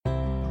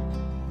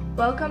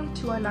Welcome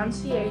to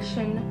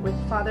Annunciation with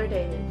Father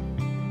David.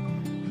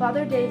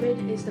 Father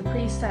David is the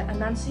priest at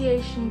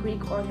Annunciation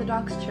Greek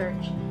Orthodox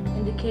Church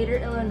in Decatur,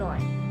 Illinois,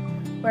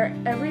 where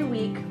every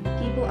week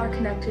people are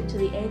connected to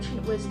the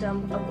ancient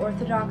wisdom of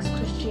Orthodox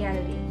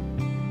Christianity.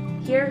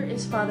 Here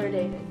is Father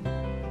David.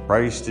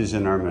 Christ is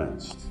in our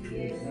midst.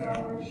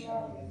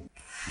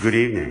 Good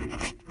evening.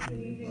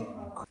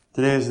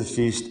 Today is the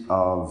feast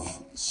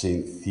of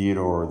St.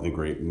 Theodore the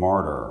Great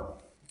Martyr,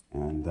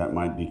 and that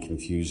might be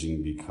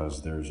confusing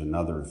because there's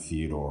another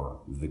Theodore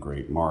the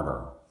Great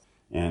Martyr.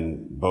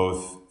 And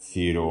both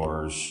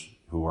Theodores,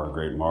 who are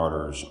great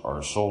martyrs,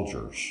 are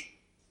soldiers.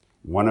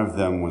 One of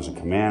them was a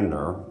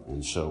commander,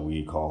 and so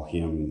we call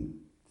him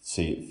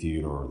St.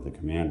 Theodore the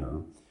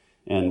Commander.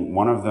 And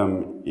one of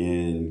them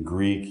in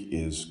Greek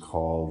is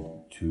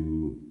called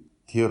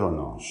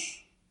Tyrannos,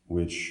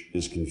 which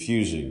is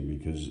confusing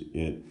because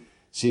it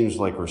seems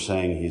like we're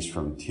saying he's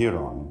from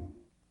Tyron,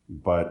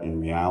 but in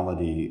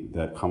reality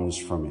that comes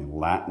from a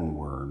Latin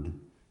word,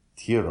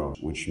 tyros,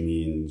 which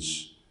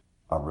means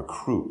a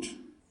recruit.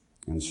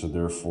 And so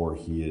therefore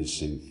he is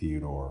St.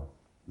 Theodore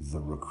the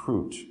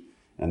Recruit.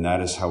 And that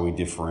is how we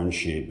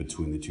differentiate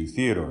between the two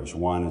Theodores.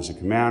 One is a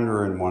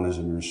commander and one is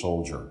a mere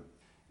soldier,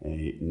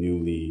 a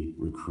newly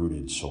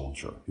recruited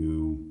soldier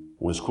who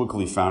was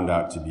quickly found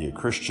out to be a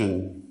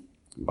Christian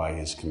by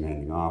his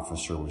commanding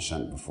officer, was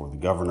sent before the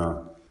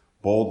governor,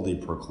 boldly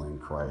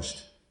proclaimed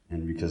Christ.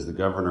 And because the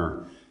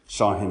governor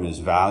saw him as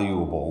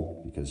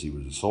valuable because he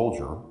was a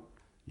soldier,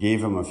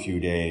 gave him a few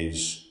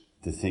days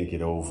to think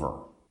it over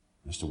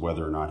as to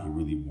whether or not he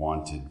really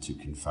wanted to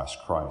confess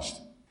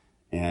Christ.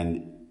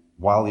 And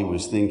while he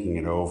was thinking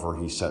it over,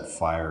 he set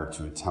fire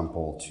to a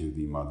temple to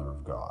the Mother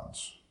of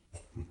Gods.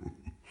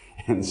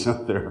 And so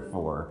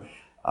therefore,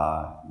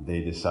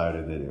 they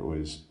decided that it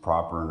was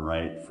proper and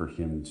right for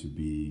him to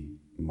be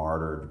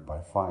martyred by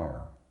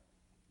fire.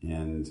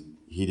 And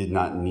he did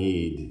not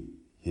need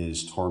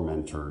his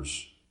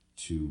tormentors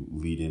to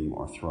lead him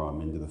or throw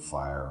him into the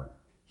fire.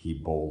 He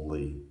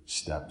boldly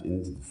stepped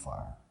into the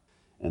fire.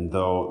 And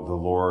though the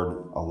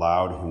Lord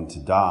allowed him to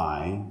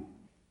die,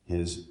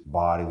 his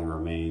bodily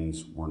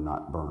remains were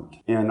not burnt.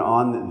 And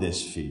on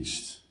this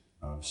feast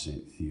of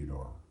St.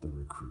 Theodore the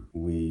Recruit,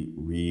 we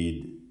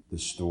read the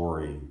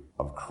story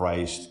of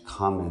Christ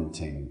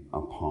commenting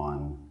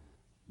upon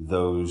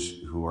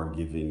those who are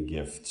giving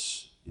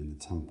gifts in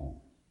the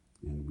temple.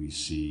 And we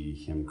see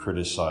him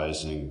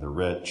criticizing the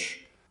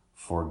rich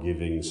for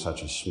giving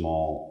such a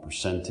small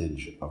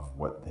percentage of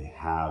what they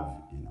have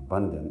in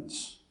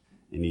abundance.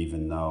 And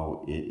even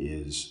though it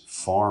is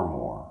far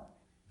more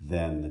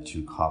than the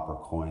 2 copper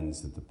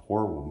coins that the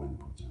poor woman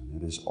put in,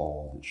 it is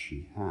all that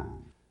she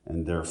had.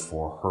 And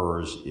therefore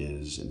hers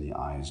is, in the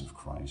eyes of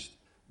Christ,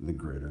 the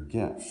greater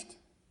gift.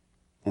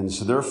 And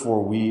so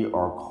therefore we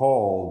are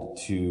called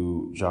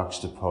to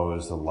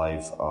juxtapose the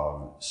life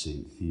of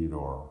St.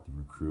 Theodore the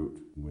Recruit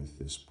with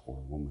this poor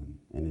woman.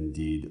 And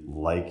indeed,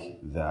 like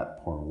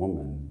that poor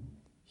woman,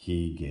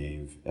 he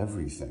gave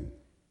everything.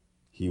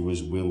 He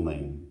was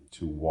willing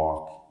to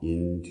walk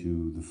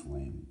into the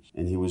flames.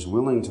 And he was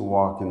willing to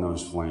walk in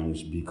those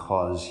flames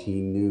because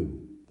he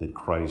knew that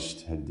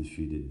Christ had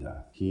defeated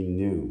death. He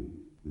knew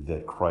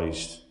that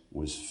Christ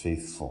was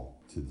faithful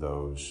to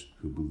those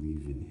who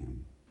believe in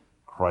him.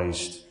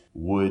 Christ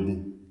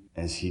would,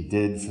 as he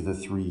did for the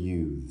 3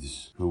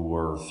 youths who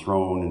were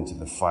thrown into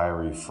the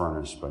fiery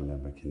furnace by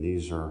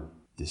Nebuchadnezzar,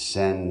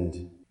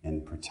 descend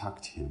and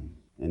protect him.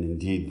 And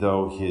indeed,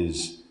 though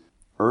his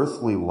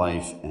earthly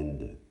life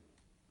ended,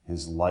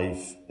 his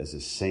life as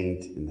a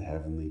saint in the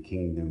heavenly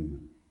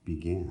kingdom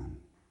began.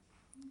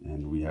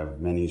 And we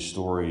have many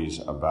stories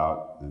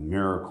about the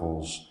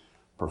miracles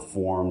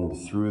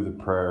performed through the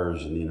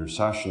prayers and the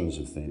intercessions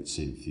of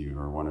St.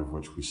 Theodore, one of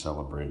which we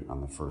celebrate on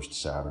the first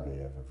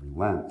Saturday of every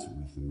Lent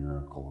with the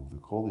miracle of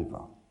the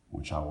Koliva,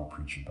 which I will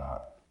preach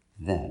about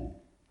then.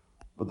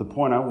 But the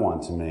point I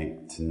want to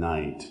make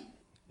tonight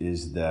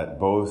is that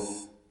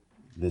both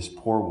this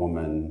poor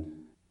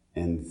woman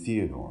and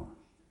Theodore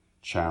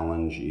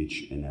challenge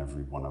each and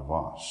every one of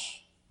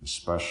us,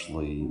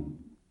 especially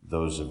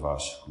those of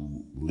us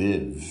who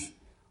live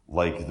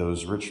like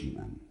those rich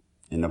men,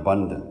 in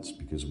abundance,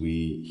 because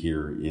we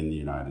here in the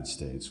United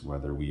States,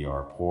 whether we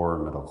are poor,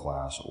 middle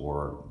class,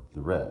 or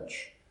the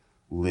rich,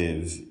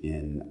 live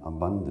in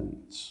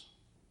abundance.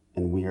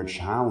 And we are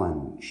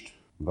challenged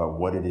about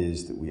what it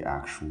is that we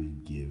actually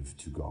give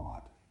to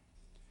God.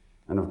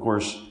 And of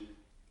course,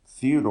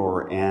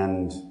 Theodore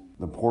and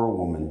the poor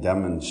woman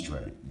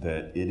demonstrate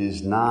that it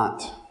is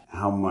not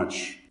how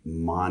much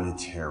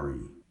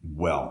monetary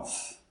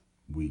wealth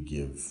we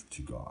give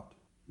to God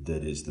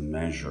that is the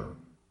measure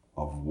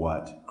of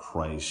what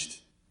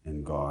Christ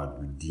and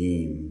God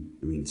deem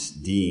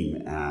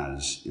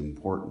as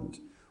important,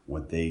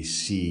 what they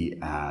see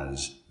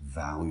as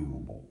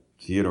valuable.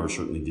 Theodore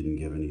certainly didn't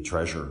give any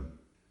treasure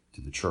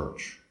to the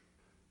church.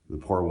 The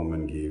poor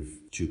woman gave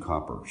 2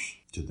 coppers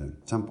to the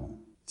temple.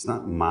 It's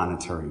not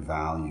monetary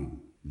value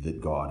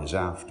that God is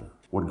after.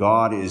 What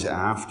God is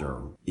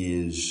after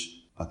is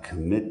a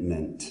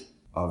commitment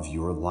of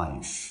your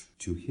life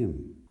to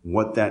him.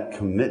 What that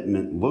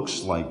commitment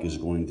looks like is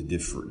going to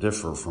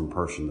differ from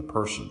person to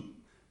person,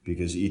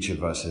 because each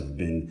of us have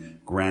been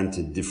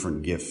granted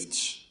different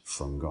gifts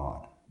from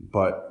God.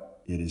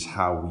 But it is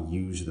how we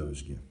use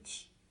those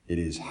gifts. It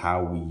is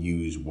how we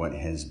use what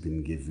has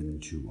been given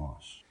to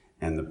us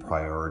and the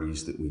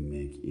priorities that we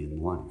make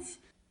in life.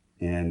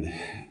 And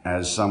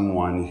as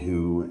someone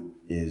who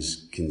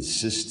is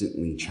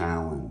consistently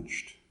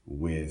challenged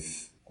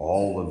with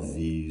all of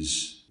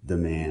these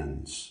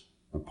demands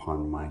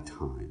upon my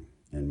time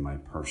and my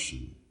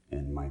person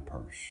and my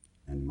purse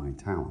and my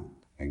talent,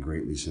 I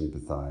greatly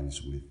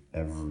sympathize with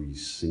every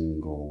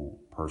single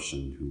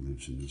person who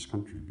lives in this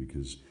country,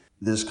 because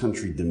this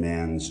country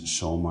demands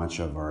so much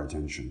of our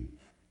attention,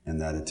 and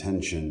that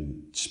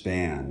attention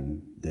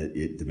span that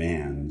it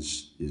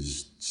demands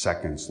is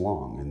seconds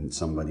long, and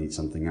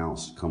something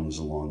else comes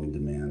along and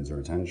demands our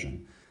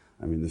attention.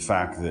 I mean, the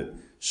fact that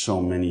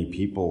so many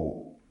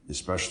people,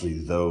 especially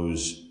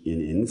those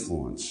in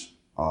influence,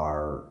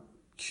 are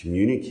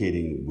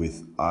communicating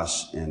with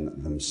us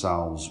and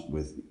themselves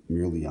with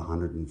merely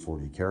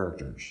 140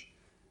 characters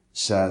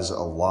says a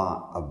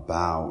lot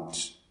about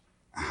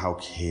how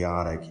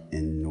chaotic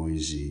and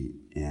noisy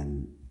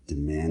and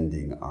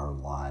demanding our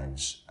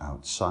lives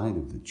outside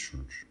of the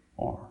church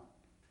are.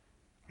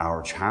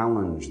 Our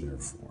challenge,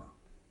 therefore,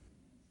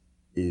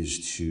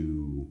 is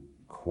to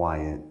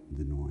quiet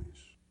the noise,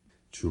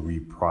 to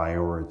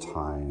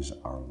reprioritize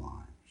our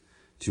lives,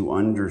 to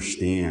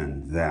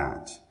understand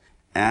that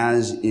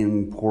as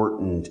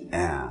important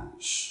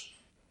as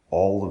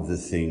all of the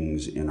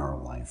things in our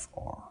life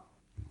are.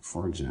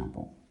 For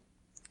example,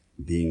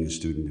 being a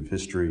student of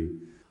history,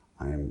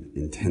 I am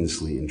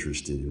intensely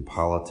interested in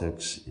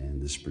politics,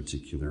 and this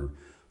particular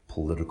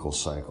political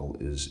cycle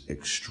is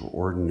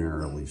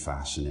extraordinarily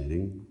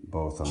fascinating,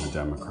 both on the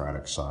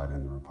Democratic side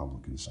and the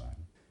Republican side.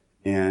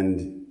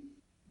 And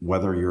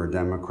whether you're a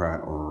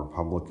Democrat or a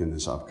Republican,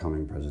 this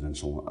upcoming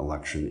presidential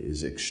election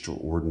is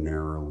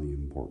extraordinarily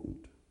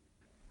important.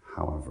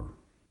 However,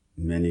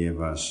 many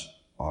of us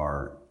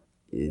are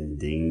in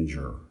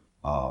danger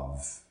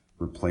of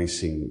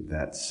replacing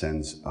that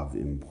sense of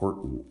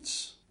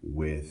importance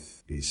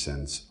with a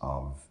sense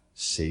of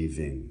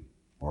saving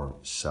or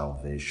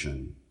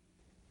salvation,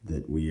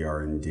 that we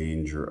are in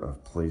danger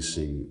of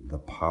placing the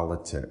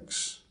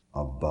politics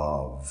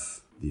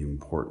above the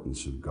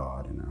importance of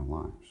God in our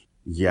lives.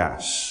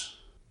 Yes,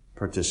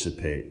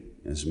 participate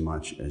as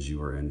much as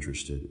you are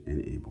interested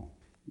and able.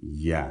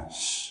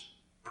 Yes,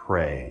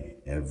 pray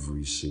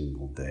every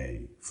single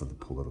day for the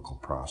political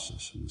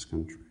process in this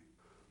country.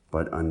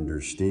 But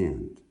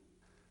understand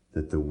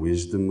that the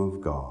wisdom of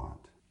God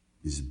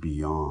is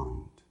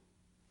beyond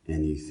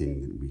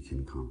anything that we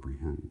can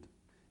comprehend.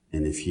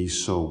 And if he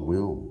so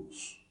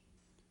wills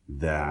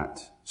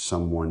that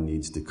someone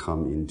needs to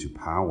come into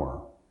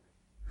power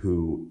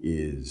who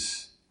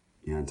is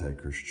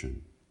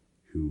anti-Christian,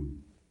 who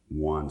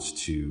wants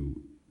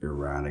to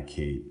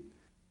eradicate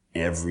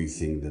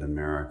everything that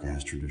America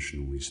has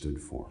traditionally stood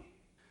for,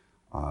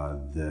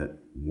 that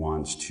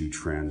wants to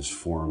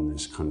transform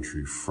this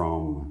country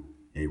from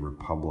a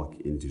republic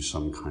into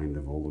some kind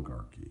of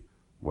oligarchy,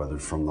 whether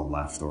from the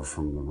left or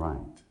from the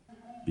right,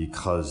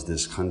 because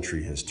this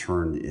country has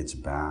turned its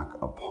back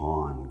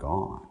upon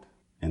God.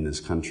 And this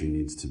country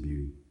needs to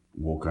be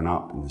woken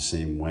up in the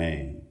same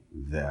way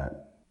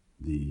that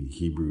the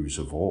Hebrews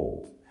of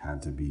old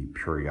had to be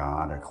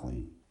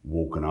periodically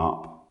woken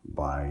up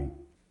by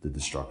the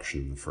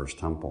destruction of the first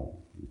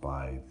temple,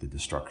 by the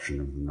destruction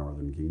of the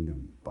northern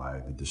kingdom, by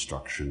the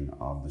destruction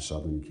of the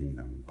southern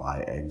kingdom,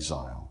 by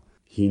exile.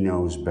 He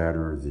knows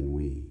better than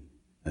we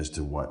as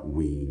to what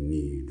we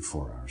need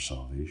for our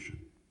salvation.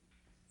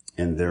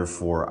 And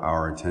therefore,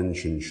 our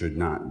attention should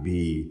not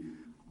be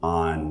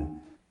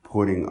on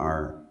putting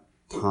our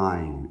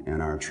time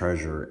and our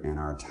treasure and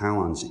our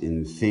talents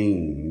in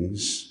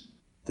things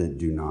that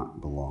do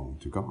not belong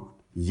to God.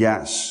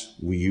 Yes,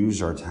 we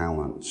use our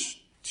talents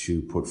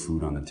to put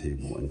food on the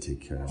table and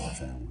take care of our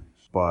families,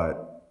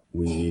 but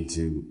we need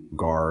to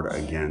guard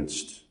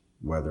against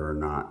whether or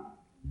not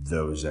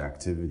those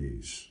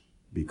activities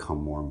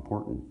become more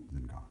important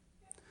than God.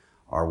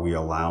 Are we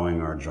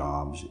allowing our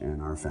jobs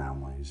and our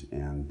families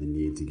and the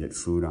need to get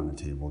food on the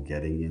table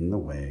getting in the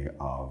way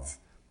of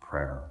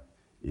prayer,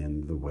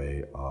 in the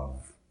way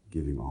of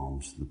giving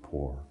alms to the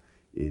poor,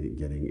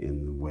 getting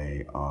in the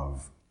way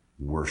of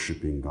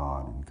worshiping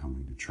God and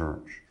coming to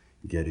church,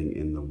 getting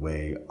in the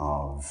way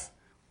of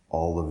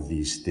all of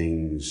these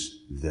things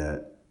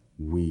that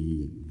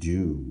we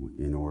do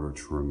in order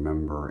to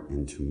remember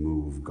and to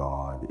move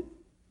God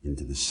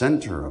into the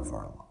center of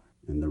our life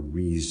and the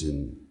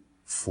reason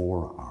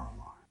for our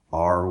life?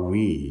 Are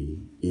we,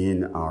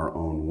 in our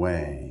own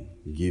way,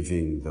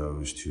 giving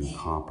those 2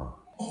 copper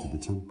to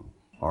the temple?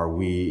 Are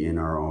we, in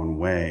our own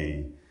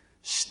way,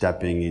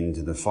 stepping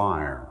into the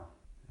fire,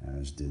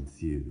 as did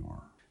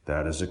Theodore?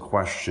 That is a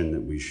question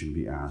that we should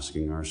be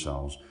asking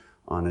ourselves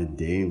on a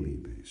daily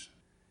basis.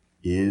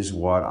 Is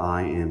what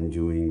I am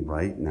doing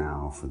right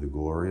now for the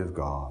glory of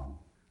God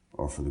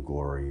or for the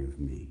glory of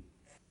me?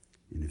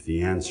 And if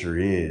the answer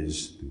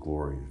is the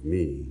glory of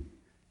me,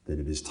 then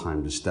it is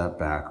time to step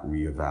back,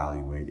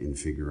 reevaluate, and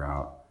figure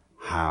out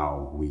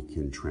how we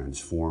can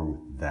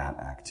transform that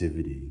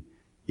activity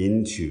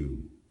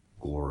into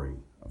glory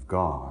of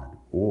God,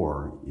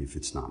 or if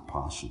it's not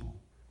possible,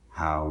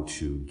 how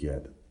to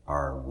get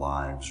our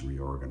lives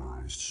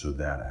reorganized so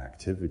that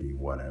activity,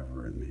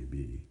 whatever it may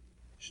be,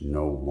 is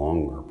no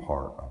longer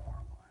part of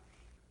our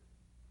life.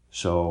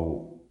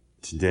 So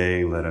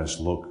today, let us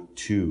look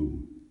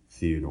to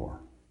Theodore,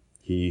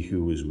 he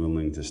who was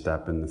willing to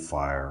step in the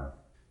fire,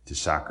 to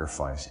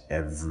sacrifice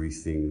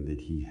everything that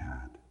he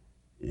had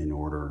in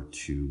order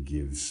to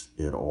give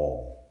it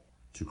all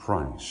to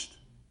Christ.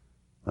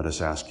 Let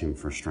us ask him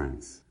for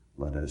strength.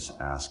 Let us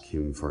ask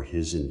him for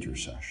his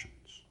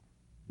intercessions,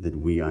 that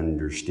we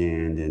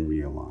understand and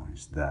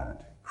realize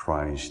that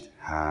Christ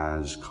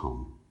has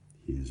come.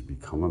 He has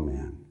become a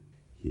man.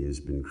 He has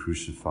been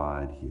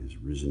crucified. He has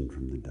risen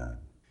from the dead.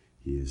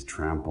 He has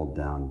trampled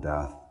down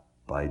death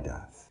by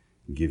death,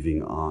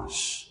 giving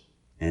us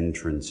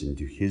entrance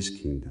into his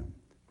kingdom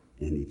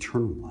and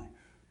eternal life,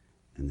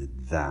 and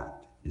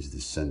that is the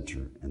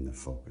center and the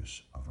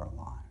focus of our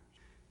lives.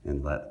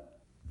 And let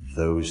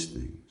those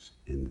things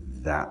and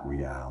that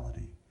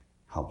reality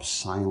help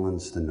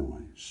silence the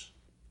noise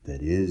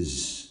that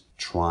is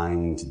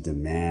trying to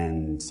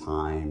demand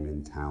time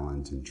and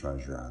talent and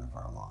treasure out of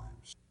our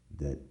lives,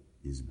 that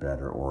is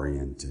better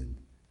oriented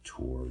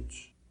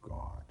towards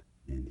God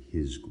and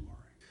his glory.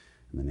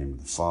 In the name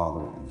of the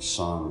Father, and the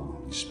Son, and the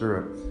Holy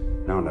Spirit,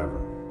 now and ever,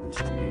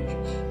 unto the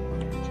ages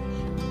of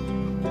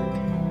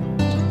ages.